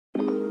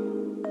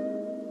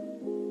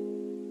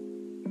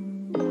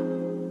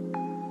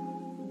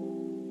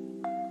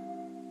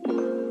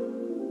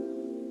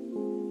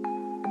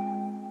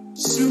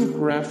2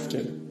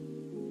 Grafton.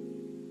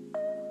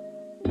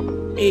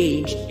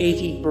 Age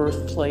 80,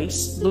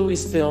 birthplace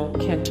Louisville,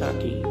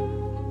 Kentucky.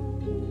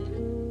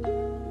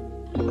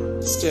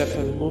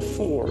 Stephen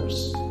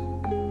LaForce.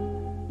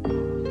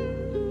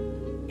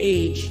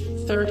 Age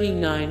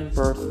 39,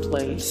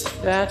 birthplace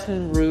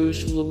Baton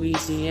Rouge,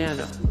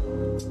 Louisiana.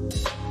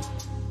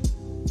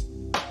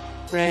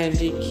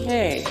 Randy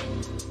K.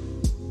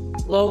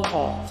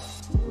 Lohal.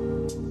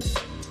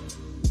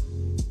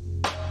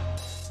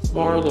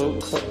 Marlo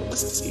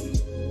Coxey.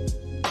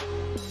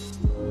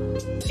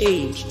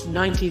 Age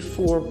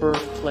 94,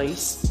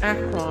 birthplace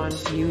Akron,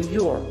 New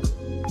York,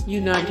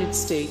 United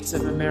States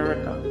of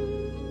America.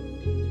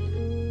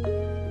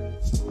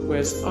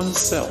 Wes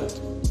Unseld.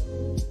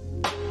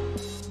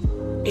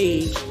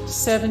 Age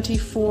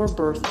 74,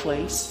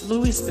 birthplace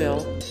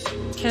Louisville,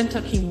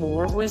 Kentucky.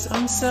 Moore was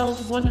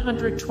Unseld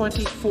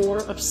 124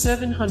 of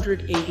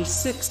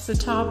 786, the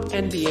top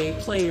NBA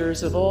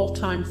players of all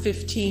time,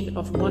 15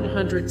 of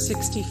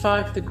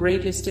 165, the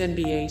greatest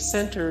NBA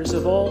centers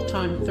of all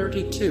time,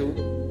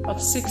 32 of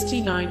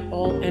 69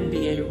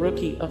 All-NBA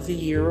Rookie of the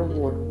Year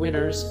award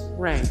winners.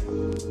 Rank: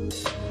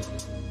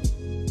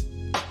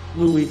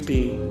 Louis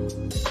B.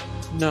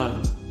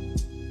 None.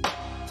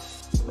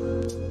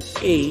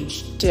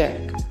 Age: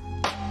 Dec.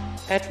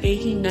 At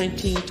 80,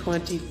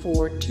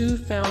 1924,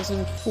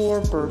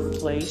 2004,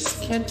 birthplace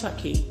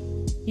Kentucky,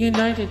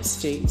 United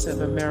States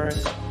of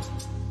America.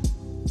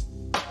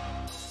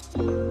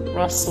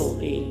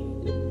 Russell E.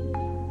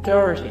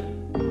 Doherty.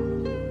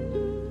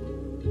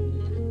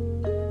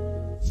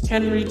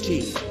 Henry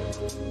G.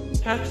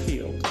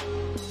 Hatfield.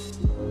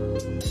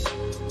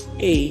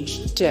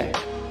 Age: Dec.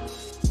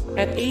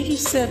 At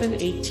 87,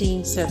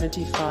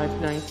 1875,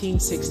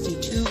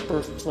 1962,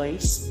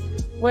 birthplace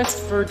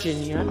West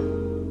Virginia,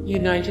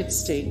 United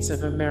States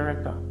of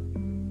America.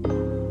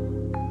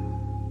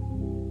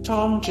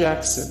 Tom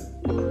Jackson.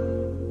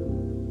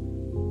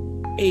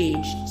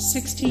 Age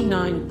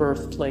 69,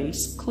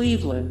 birthplace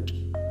Cleveland,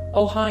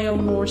 Ohio.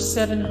 Moore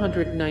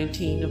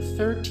 719 of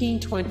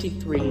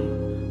 1323,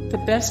 the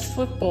best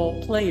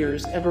football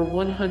players ever,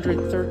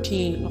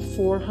 113 of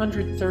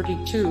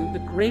 432, the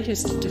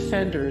greatest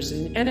defenders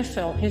in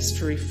NFL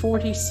history,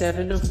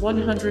 47 of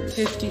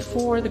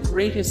 154, the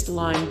greatest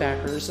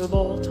linebackers of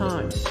all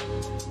time.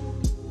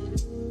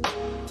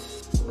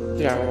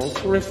 Darrell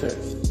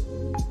Griffith.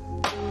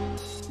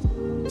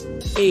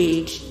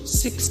 Age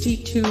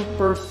 62,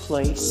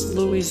 birthplace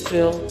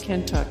Louisville,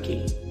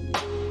 Kentucky.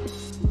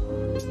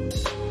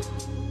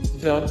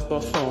 Doug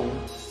Buffone.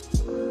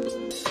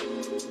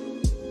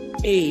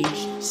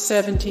 Age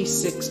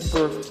 76,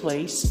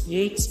 birthplace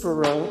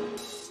Yatesboro,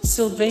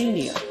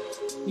 Sylvania,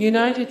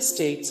 United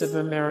States of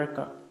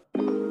America.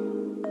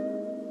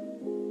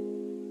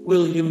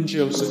 William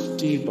Joseph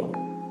Debo.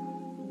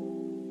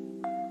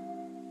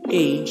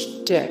 Age: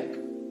 Dec.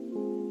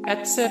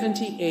 At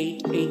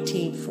 78,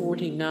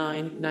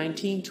 1849,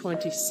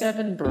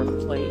 1927,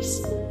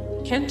 birthplace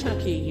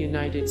Kentucky,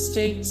 United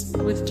States,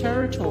 with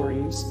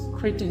territories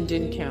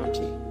Crittenden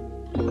County.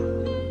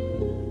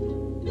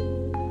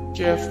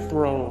 Jeff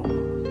Brown.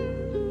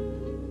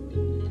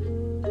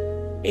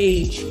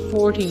 Age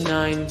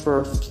 49,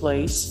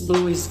 birthplace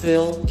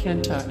Louisville,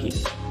 Kentucky.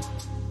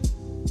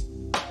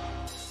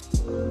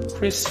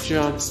 Chris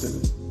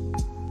Johnson.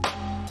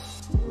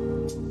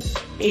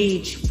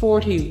 Age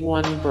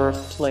 41,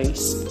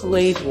 birthplace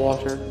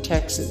Gladewater,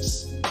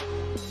 Texas.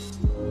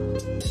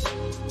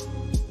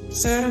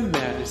 Sam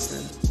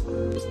Madison.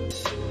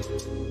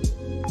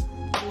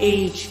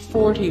 Age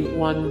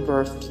 41,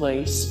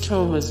 birthplace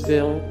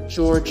Thomasville,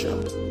 Georgia.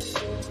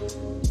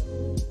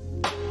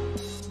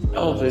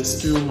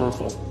 Elvis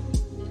Dumervil.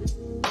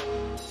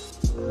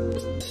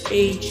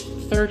 Age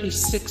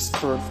 36,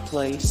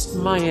 birthplace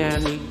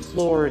Miami,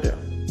 Florida.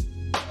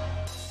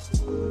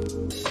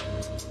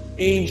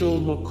 Angel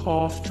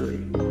McCoughtry.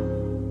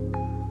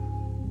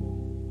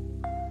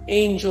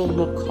 Angel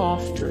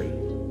McCoughtry.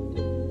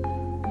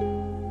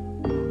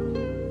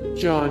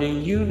 Johnny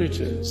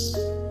Unitas.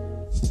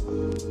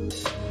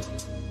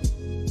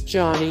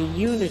 Johnny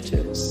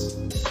Unitas.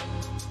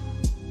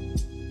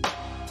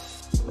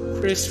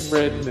 Chris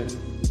Redman.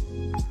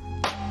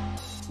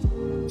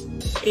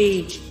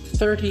 Age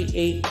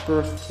 38,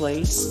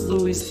 birthplace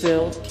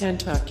Louisville,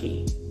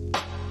 Kentucky.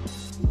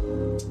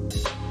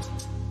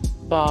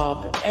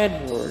 Bob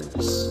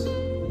Edwards.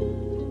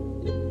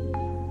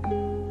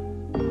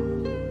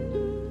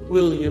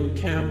 William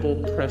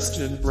Campbell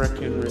Preston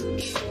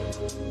Breckinridge.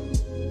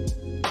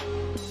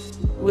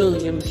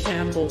 William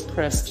Campbell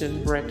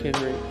Preston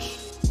Breckinridge.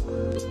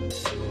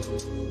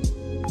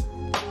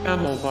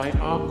 Amovi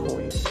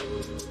Akoi.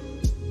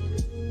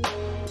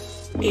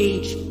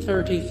 Age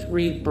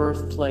 33,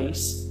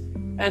 birthplace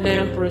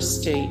Anambra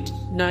State,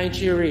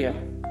 Nigeria.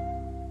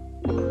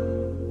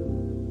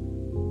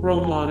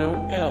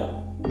 Romano L.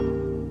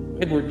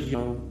 Edward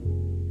Young.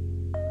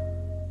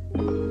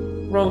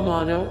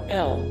 Romano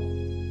L.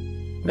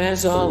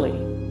 Mazzali.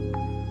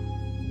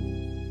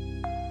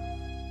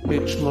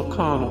 Mitch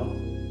McConnell.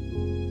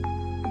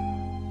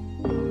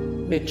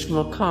 Mitch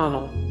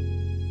McConnell.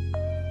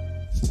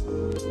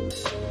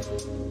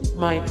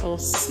 Michael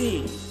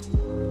C.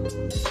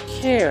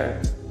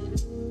 Care.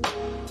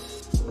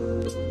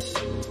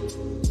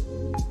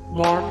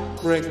 Mark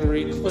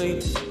Gregory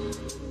Clayton.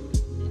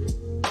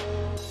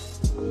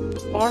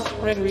 Mark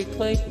Gregory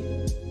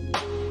Clayton.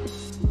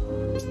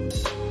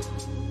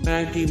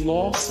 Maggie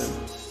Lawson.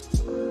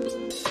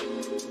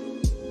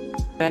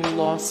 Maggie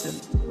Lawson.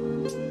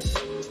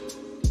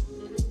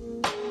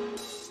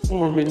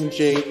 Orman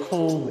J.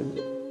 Coleman.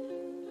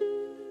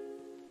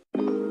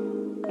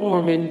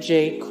 Orman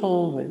J.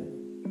 Coleman.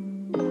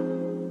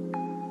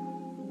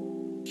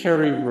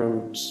 Kerry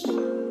Rhodes.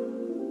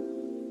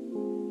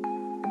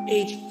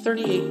 Age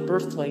 38,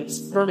 birthplace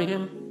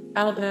Birmingham,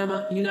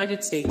 Alabama,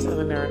 United States of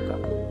America.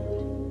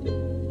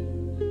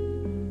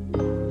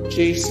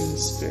 Jason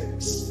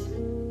Spitz.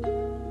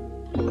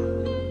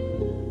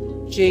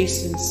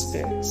 Jason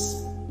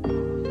Spitz.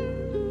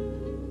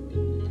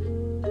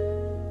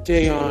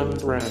 Dayon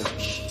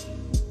Branch.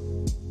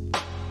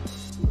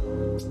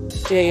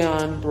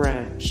 Dayon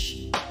Branch.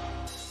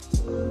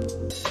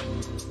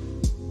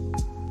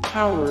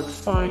 Howard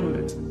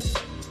Feynman.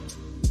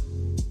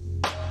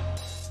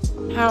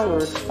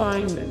 Howard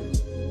Feynman.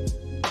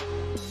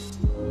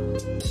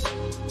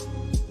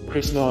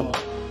 Chris Dobb.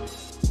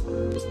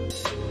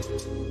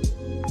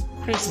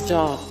 Chris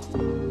Dobb.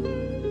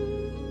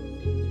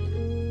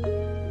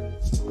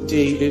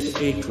 David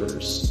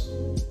Akers.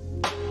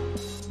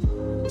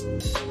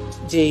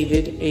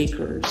 David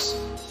Akers.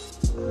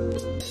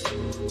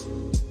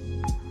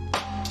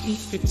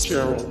 Keith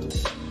Fitzgerald.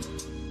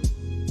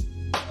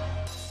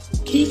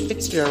 Keith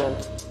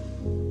Fitzgerald.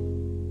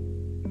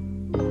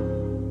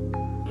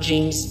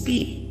 James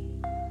B.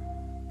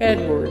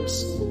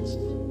 Edwards.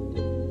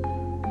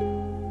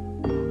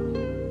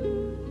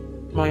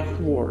 Mike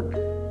Ward.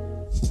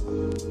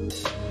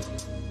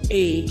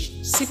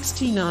 Age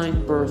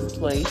 69,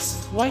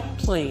 birthplace White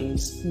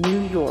Plains,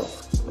 New York,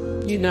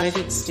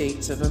 United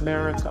States of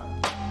America.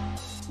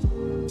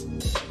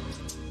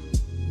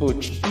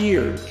 Butch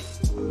Beard.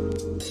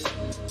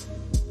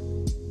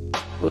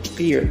 Butch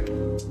Beard.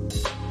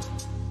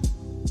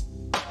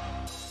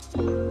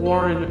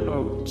 Warren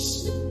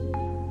Oates.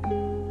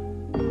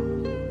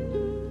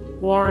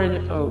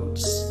 Warren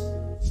Oates.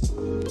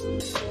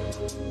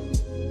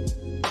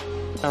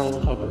 Carol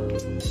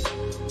Hubbard.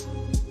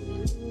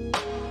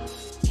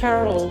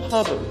 Carol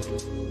Hubbard.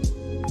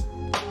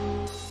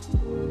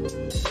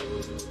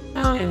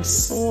 Alan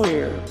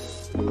Sawyer.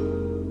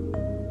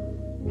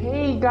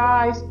 Hey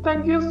guys,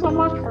 thank you so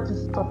much for the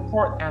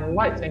support and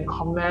likes and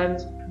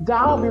comments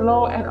down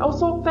below, and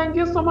also thank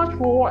you so much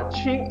for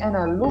watching, and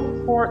I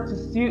look forward to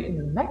see you in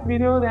the next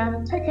video.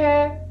 Then take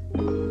care.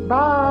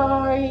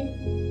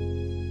 Bye.